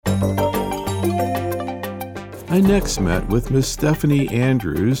I next met with Miss Stephanie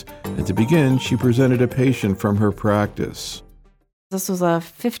Andrews, and to begin, she presented a patient from her practice. This was a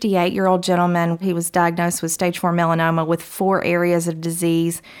 58-year-old gentleman. He was diagnosed with stage 4 melanoma with 4 areas of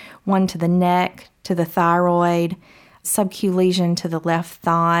disease, one to the neck, to the thyroid, subcu lesion to the left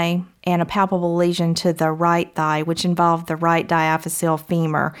thigh, and a palpable lesion to the right thigh, which involved the right diaphyseal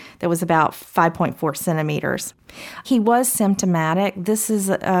femur that was about 5.4 centimeters. He was symptomatic. This is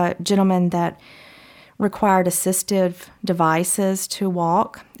a gentleman that required assistive devices to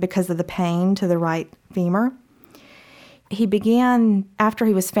walk because of the pain to the right femur. He began, after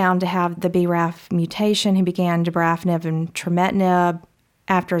he was found to have the BRAF mutation, he began dabrafenib and trametinib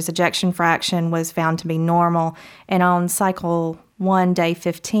after his ejection fraction was found to be normal. And on cycle 1, day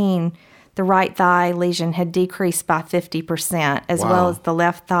 15, the right thigh lesion had decreased by 50%, as well as the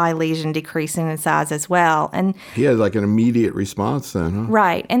left thigh lesion decreasing in size as well. And he had like an immediate response then, huh?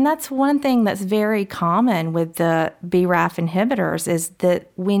 Right. And that's one thing that's very common with the BRAF inhibitors is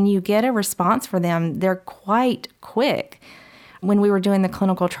that when you get a response for them, they're quite quick. When we were doing the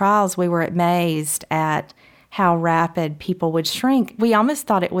clinical trials, we were amazed at how rapid people would shrink. We almost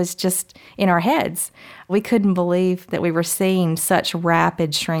thought it was just in our heads. We couldn't believe that we were seeing such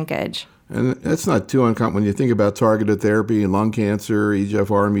rapid shrinkage. And that's not too uncommon when you think about targeted therapy and lung cancer,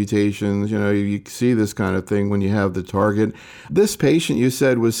 EGFR mutations. You know, you see this kind of thing when you have the target. This patient, you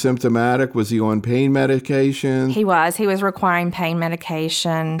said, was symptomatic. Was he on pain medication? He was. He was requiring pain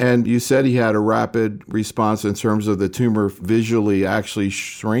medication. And you said he had a rapid response in terms of the tumor visually actually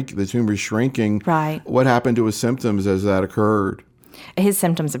the tumor shrinking. Right. What happened to his symptoms as that occurred? His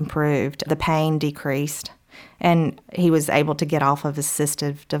symptoms improved. The pain decreased. And he was able to get off of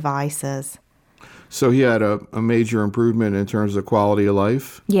assistive devices. So he had a major improvement in terms of quality of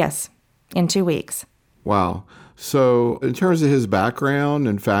life? Yes, in 2 weeks. Wow. So in terms of his background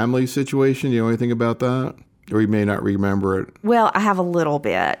and family situation, do you know anything about that? Or you may not remember it? Well, I have a little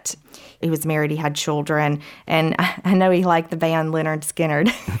bit. He was married, he had children, and I know he liked the band Lynyrd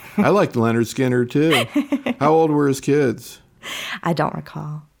Skynyrd. I liked Lynyrd Skynyrd too. How old were his kids? I don't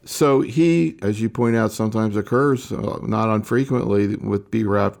recall. So he, as you point out, sometimes occurs, not unfrequently, with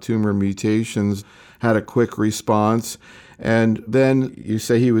BRAF tumor mutations, had a quick response. And then you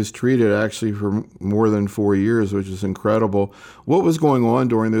say he was treated actually for more than 4 years, which is incredible. What was going on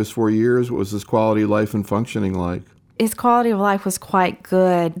during those 4 years? What was his quality of life and functioning like? His quality of life was quite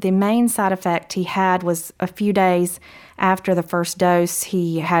good. The main side effect he had was a few days after the first dose,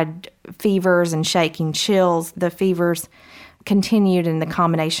 he had fevers and shaking chills. The fevers continued and the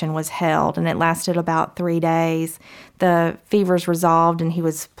combination was held, and it lasted about 3 days. The fevers resolved and he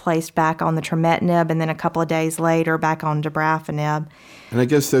was placed back on the trametinib, and then a couple of days later back on dabrafenib. And I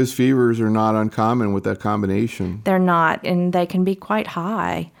guess those fevers are not uncommon with that combination. They're not, and they can be quite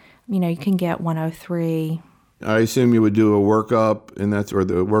high. You know, you can get 103. I assume you would do a workup, and or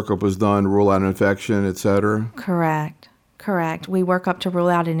the workup was done, rule out an infection, et cetera? Correct. We work up to rule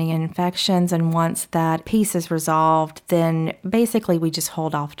out any infections, and once that piece is resolved, then basically we just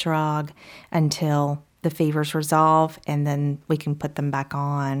hold off drug until the fevers resolve, and then we can put them back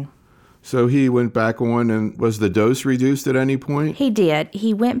on. So he went back on, and was the dose reduced at any point? He did.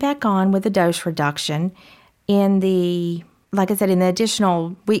 He went back on with a dose reduction. Like I said, in the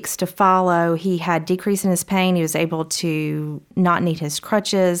additional weeks to follow, he had decrease in his pain. He was able to not need his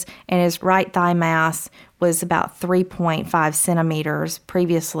crutches, and his right thigh mass was about 3.5 centimeters,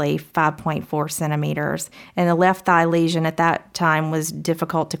 previously 5.4 centimeters. And the left thigh lesion at that time was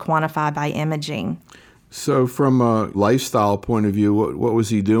difficult to quantify by imaging. So from a lifestyle point of view, what was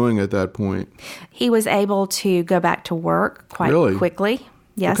he doing at that point? He was able to go back to work quite quickly.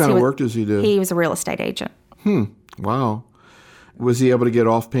 Yes. What kind of work does he do? He was a real estate agent. Wow. Was he able to get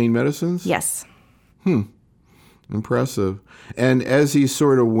off pain medicines? Yes. Impressive. And as he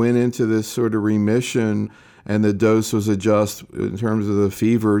sort of went into this sort of remission and the dose was adjusted in terms of the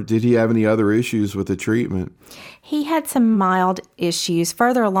fever, did he have any other issues with the treatment? He had some mild issues.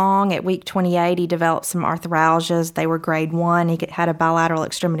 Further along at week 28, he developed some arthralgias. They were grade 1. He had a bilateral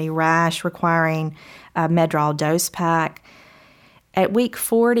extremity rash requiring a Medrol dose pack. At week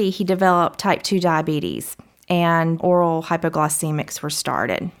 40, he developed type 2 diabetes, and oral hypoglycemics were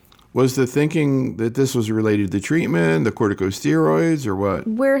started. Was the thinking that this was related to treatment, the corticosteroids, or what?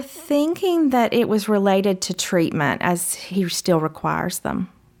 We're thinking that it was related to treatment, as he still requires them.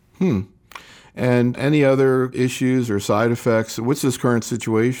 And any other issues or side effects? What's his current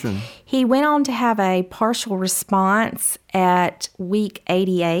situation? He went on to have a partial response at week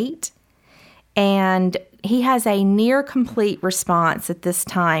 88, and he has a near complete response at this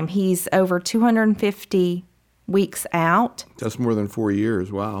time. He's over 250 weeks out. That's more than 4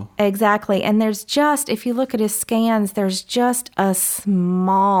 years. Wow. Exactly. And there's just, if you look at his scans, there's just a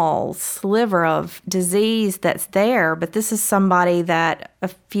small sliver of disease that's there. But this is somebody that a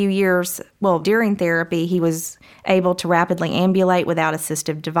few years, during therapy, he was able to rapidly ambulate without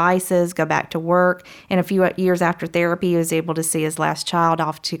assistive devices, go back to work. And a few years after therapy, he was able to see his last child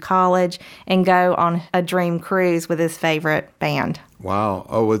off to college and go on a dream cruise with his favorite band. Wow.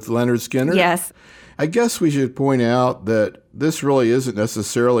 Oh, with Leonard Skinner? Yes. I guess we should point out that this really isn't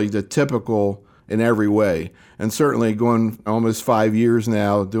necessarily the typical in every way. And certainly going almost 5 years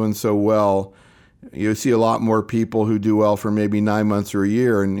now, doing so well, you see a lot more people who do well for maybe 9 months or a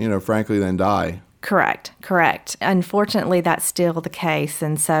year and, frankly, then die. Correct. Unfortunately, that's still the case.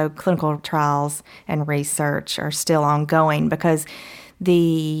 And so clinical trials and research are still ongoing because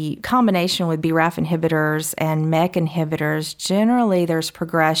the combination with BRAF inhibitors and MEK inhibitors, generally there's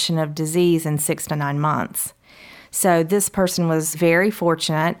progression of disease in 6 to 9 months. So this person was very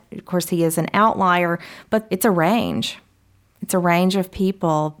fortunate. Of course, he is an outlier, but it's a range. It's a range of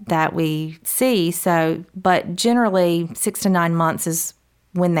people that we see. But generally 6 to 9 months is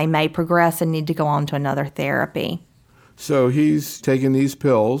when they may progress and need to go on to another therapy. So he's taking these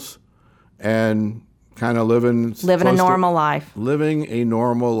pills and kind of living a normal life. Living a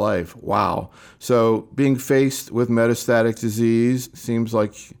normal life. Wow. So being faced with metastatic disease seems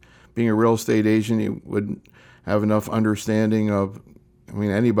like being a real estate agent, you would have enough understanding of,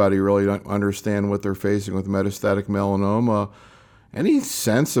 anybody really don't understand what they're facing with metastatic melanoma. Any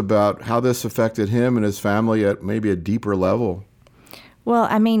sense about how this affected him and his family at maybe a deeper level? Well,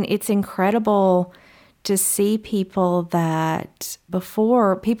 it's incredible to see people that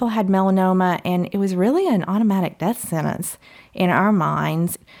before people had melanoma and it was really an automatic death sentence in our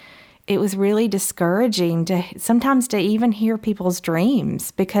minds. It was really discouraging sometimes to even hear people's dreams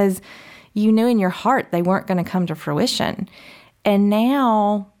because you knew in your heart they weren't going to come to fruition. And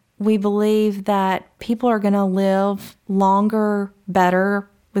now we believe that people are going to live longer, better,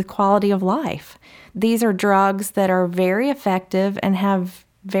 with quality of life. These are drugs that are very effective and have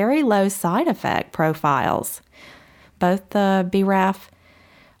very low side effect profiles. Both the BRAF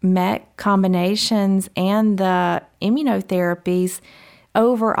MEK combinations and the immunotherapies,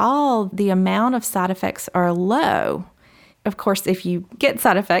 overall, the amount of side effects are low. Of course, if you get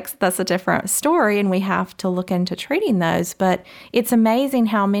side effects, that's a different story, and we have to look into treating those. But it's amazing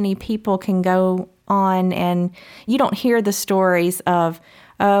how many people can go on, and you don't hear the stories of,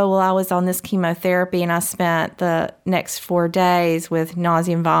 I was on this chemotherapy and I spent the next 4 days with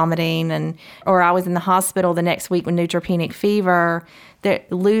nausea and vomiting, or I was in the hospital the next week with neutropenic fever. They're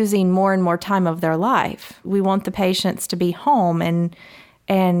losing more and more time of their life. We want the patients to be home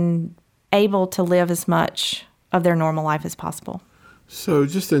and able to live as much of their normal life as possible. So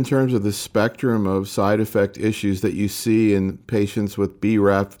just in terms of the spectrum of side effect issues that you see in patients with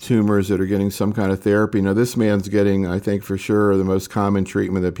BRAF tumors that are getting some kind of therapy, now this man's getting, I think for sure, the most common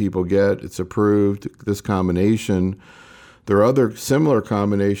treatment that people get. It's approved, this combination. There are other similar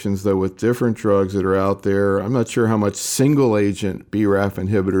combinations, though, with different drugs that are out there. I'm not sure how much single-agent BRAF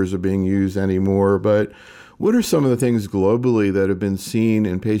inhibitors are being used anymore, but what are some of the things globally that have been seen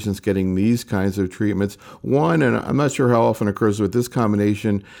in patients getting these kinds of treatments? One, and I'm not sure how often occurs with this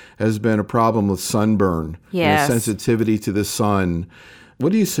combination, has been a problem with sunburn. Yes. Sensitivity to the sun.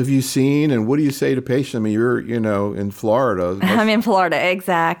 What have you seen, and what do you say to patients? You're, in Florida. I'm in Florida,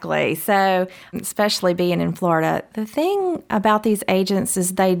 exactly. So, especially being in Florida, the thing about these agents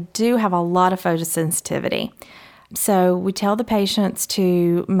is they do have a lot of photosensitivity. So we tell the patients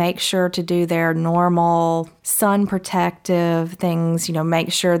to make sure to do their normal sun protective things,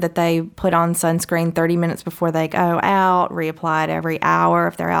 make sure that they put on sunscreen 30 minutes before they go out, reapply it every hour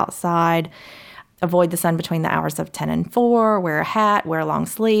if they're outside, avoid the sun between the hours of 10 and 4, wear a hat, wear long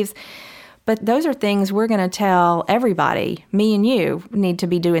sleeves. But those are things we're going to tell everybody, me and you, need to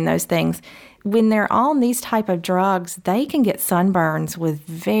be doing those things. When they're on these type of drugs, they can get sunburns with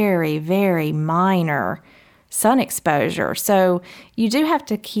very, very minor sun exposure. So you do have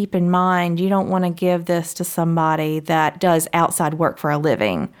to keep in mind, you don't want to give this to somebody that does outside work for a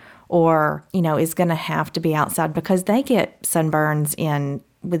living or, is going to have to be outside because they get sunburns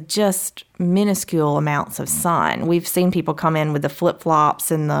with just minuscule amounts of sun. We've seen people come in with the flip-flops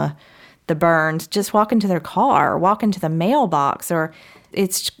and the burns, just walk into their car, walk into the mailbox, or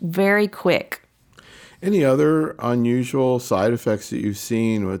it's very quick. Any other unusual side effects that you've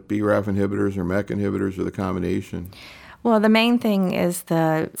seen with BRAF inhibitors or MEK inhibitors or the combination? Well, the main thing is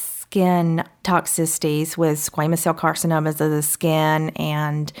the skin toxicities with squamous cell carcinomas of the skin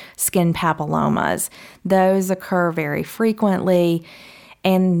and skin papillomas. Those occur very frequently.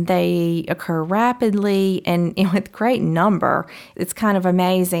 and they occur rapidly and with great number. It's kind of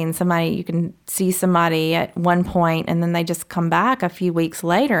amazing. You can see somebody at one point and then they just come back a few weeks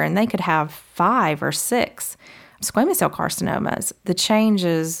later and they could have 5 or 6 squamous cell carcinomas. The change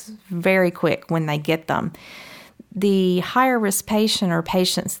is very quick when they get them. The higher risk patient or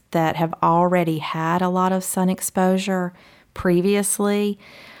patients that have already had a lot of sun exposure previously,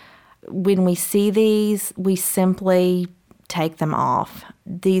 when we see these, we simply take them off.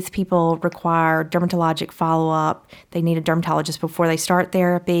 These people require dermatologic follow-up. They need a dermatologist before they start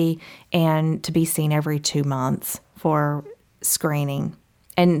therapy and to be seen every 2 months for screening.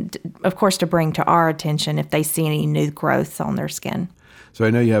 And, of course, to bring to our attention if they see any new growths on their skin. So I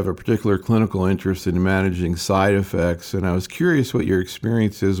know you have a particular clinical interest in managing side effects, and I was curious what your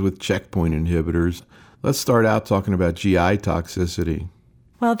experience is with checkpoint inhibitors. Let's start out talking about GI toxicity.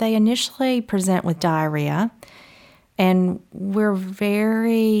 Well, they initially present with diarrhea, and we're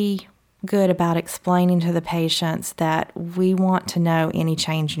very good about explaining to the patients that we want to know any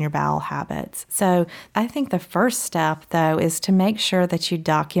change in your bowel habits. So I think the first step, though, is to make sure that you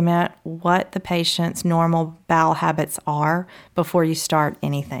document what the patient's normal bowel habits are before you start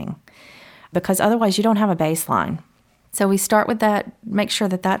anything, because otherwise you don't have a baseline. So we start with that, make sure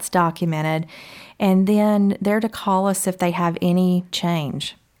that that's documented, and then they're to call us if they have any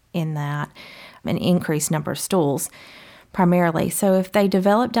change in that, an increased number of stools primarily. So if they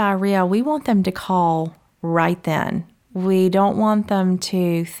develop diarrhea, we want them to call right then. We don't want them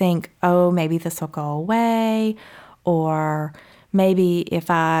to think, oh, maybe this will go away, or maybe if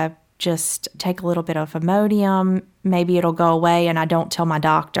I just take a little bit of Imodium, maybe it'll go away and I don't tell my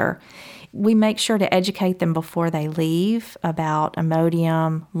doctor. We make sure to educate them before they leave about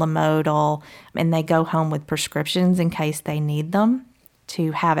Imodium, Lamodal, and they go home with prescriptions in case they need them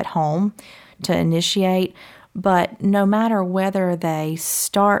to have at home to initiate. But no matter whether they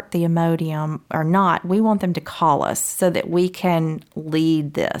start the Imodium or not, we want them to call us so that we can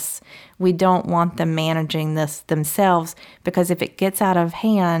lead this. We don't want them managing this themselves, because if it gets out of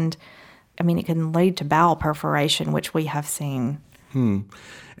hand, it can lead to bowel perforation, which we have seen.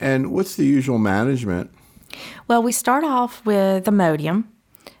 And what's the usual management? Well, we start off with Imodium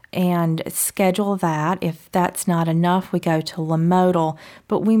and schedule that. If that's not enough, we go to Lamodal.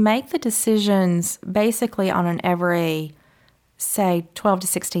 But we make the decisions basically on an every, say, 12 to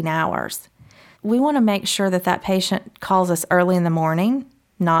 16 hours. We want to make sure that patient calls us early in the morning,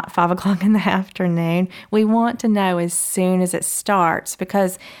 not 5 o'clock in the afternoon. We want to know as soon as it starts,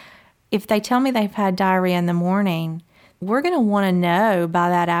 because if they tell me they've had diarrhea in the morning, we're going to want to know by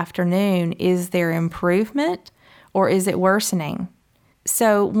that afternoon, is there improvement or is it worsening?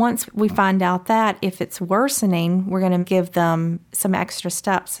 So once we find out that, if it's worsening, we're going to give them some extra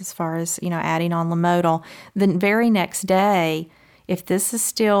steps as far as, adding on Lamodal. The very next day, if this is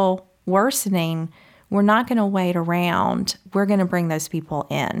still worsening, we're not going to wait around. We're going to bring those people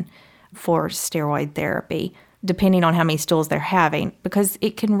in for steroid therapy, depending on how many stools they're having, because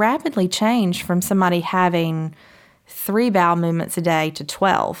it can rapidly change from somebody having 3 bowel movements a day to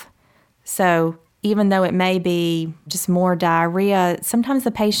 12. So even though it may be just more diarrhea, sometimes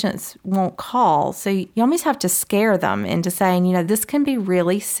the patients won't call. So you almost have to scare them into saying, this can be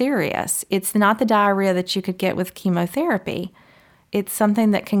really serious. It's not the diarrhea that you could get with chemotherapy. It's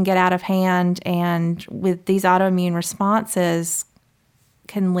something that can get out of hand, and with these autoimmune responses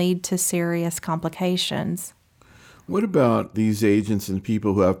can lead to serious complications. What about these agents in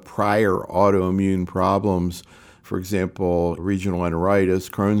people who have prior autoimmune problems? For example, regional enteritis,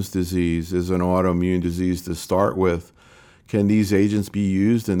 Crohn's disease is an autoimmune disease to start with. Can these agents be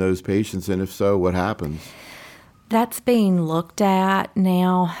used in those patients, and if so, what happens? That's being looked at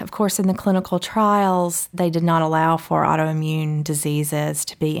now. Of course, in the clinical trials, they did not allow for autoimmune diseases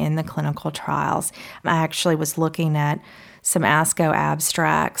to be in the clinical trials. I actually was looking at some ASCO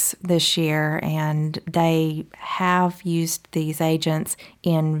abstracts this year, and they have used these agents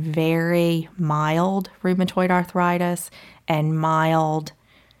in very mild rheumatoid arthritis and mild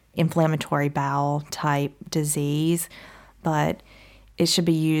inflammatory bowel type disease, but it should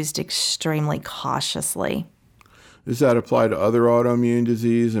be used extremely cautiously. Does that apply to other autoimmune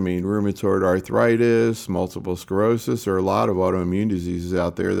disease? Rheumatoid arthritis, multiple sclerosis, or a lot of autoimmune diseases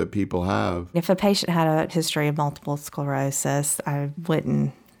out there that people have. If a patient had a history of multiple sclerosis, I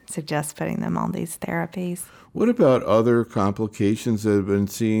wouldn't suggest putting them on these therapies. What about other complications that have been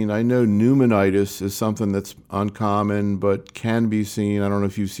seen? I know pneumonitis is something that's uncommon but can be seen. I don't know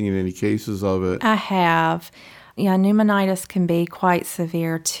if you've seen any cases of it. I have. Yeah, pneumonitis can be quite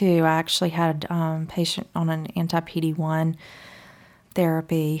severe too. I actually had a patient on an anti-PD-1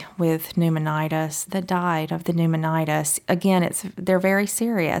 therapy with pneumonitis that died of the pneumonitis. Again, they're very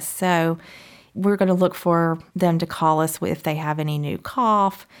serious. So we're going to look for them to call us if they have any new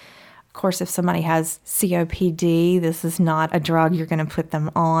cough. Of course, if somebody has COPD, this is not a drug you're going to put them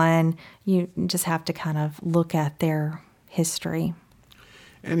on. You just have to kind of look at their history.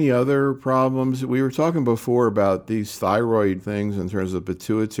 Any other problems? We were talking before about these thyroid things in terms of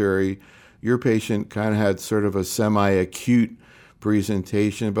pituitary. Your patient kind of had sort of a semi-acute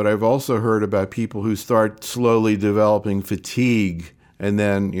presentation, but I've also heard about people who start slowly developing fatigue and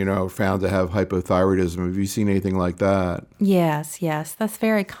then, found to have hypothyroidism. Have you seen anything like that? Yes, that's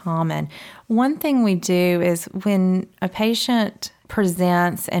very common. One thing we do is when a patient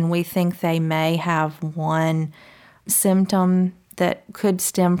presents and we think they may have one symptom that could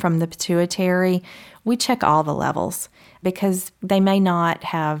stem from the pituitary, we check all the levels because they may not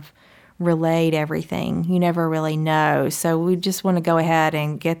have relayed everything. You never really know. So we just want to go ahead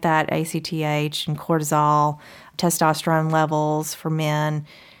and get that ACTH and cortisol, testosterone levels for men,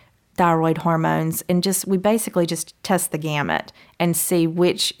 thyroid hormones, and we basically just test the gamut and see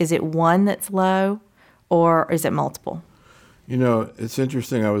is it one that's low or is it multiple? It's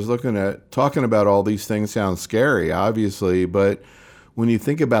interesting. I was talking about all these things sounds scary, obviously, but when you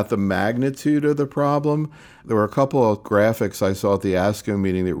think about the magnitude of the problem, there were a couple of graphics I saw at the ASCO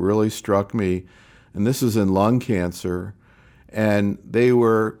meeting that really struck me, and this is in lung cancer, and they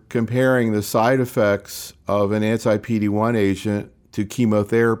were comparing the side effects of an anti-PD-1 agent to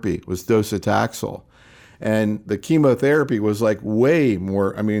chemotherapy. It was docetaxel. And the chemotherapy was like way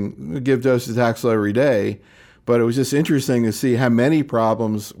more, we give docetaxel every day, but it was just interesting to see how many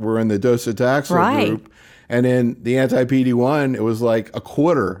problems were in the docetaxel group. And in the anti-PD-1, it was like a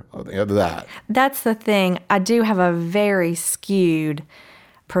quarter of that. That's the thing. I do have a very skewed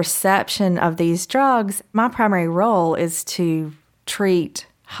perception of these drugs. My primary role is to treat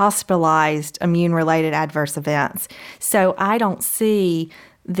hospitalized immune-related adverse events. So I don't see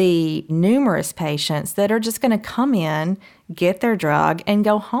the numerous patients that are just going to come in, get their drug, and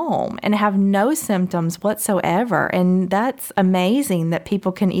go home and have no symptoms whatsoever. And that's amazing that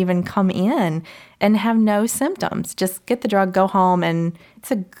people can even come in and have no symptoms. Just get the drug, go home, and it's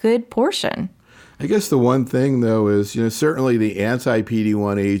a good portion. I guess the one thing, though, is, certainly the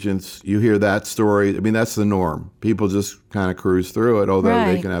anti-PD-1 agents, you hear that story. That's the norm. People just kind of cruise through it, although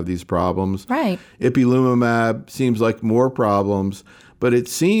they can have these problems. Right. Ipilimumab seems like more problems, but it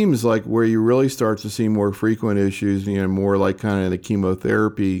seems like where you really start to see more frequent issues, more like kind of the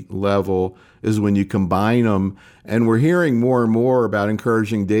chemotherapy level, is when you combine them. And we're hearing more and more about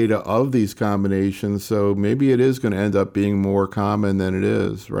encouraging data of these combinations, so maybe it is going to end up being more common than it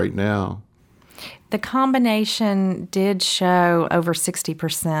is right now. The combination did show over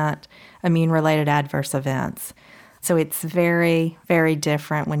 60% immune-related adverse events. So it's very, very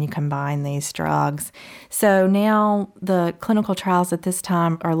different when you combine these drugs. So now the clinical trials at this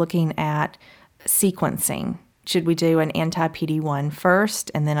time are looking at sequencing. Should we do an anti-PD-1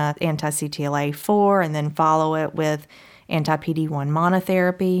 first and then an anti-CTLA-4 and then follow it with anti-PD-1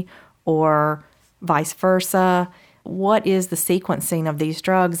 monotherapy, or vice versa? What is the sequencing of these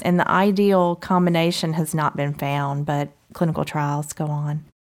drugs? And the ideal combination has not been found, but clinical trials go on.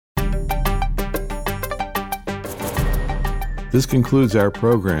 This concludes our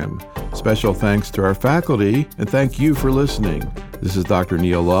program. Special thanks to our faculty, and thank you for listening. This is Dr.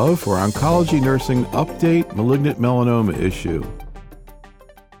 Neil Love for Oncology Nursing Update Malignant Melanoma Issue.